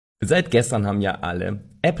Seit gestern haben ja alle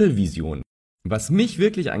Apple-Visionen. Was mich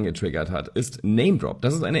wirklich angetriggert hat, ist Name-Drop.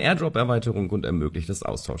 Das ist eine AirDrop-Erweiterung und ermöglicht das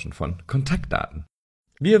Austauschen von Kontaktdaten.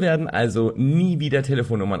 Wir werden also nie wieder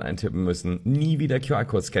Telefonnummern eintippen müssen, nie wieder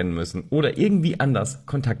QR-Codes scannen müssen oder irgendwie anders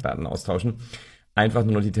Kontaktdaten austauschen. Einfach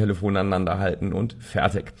nur noch die Telefone aneinander halten und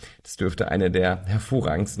fertig. Das dürfte eine der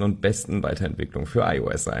hervorragendsten und besten Weiterentwicklungen für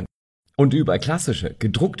iOS sein. Und über klassische,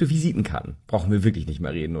 gedruckte Visitenkarten brauchen wir wirklich nicht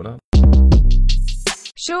mehr reden, oder?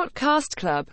 Shortcast Club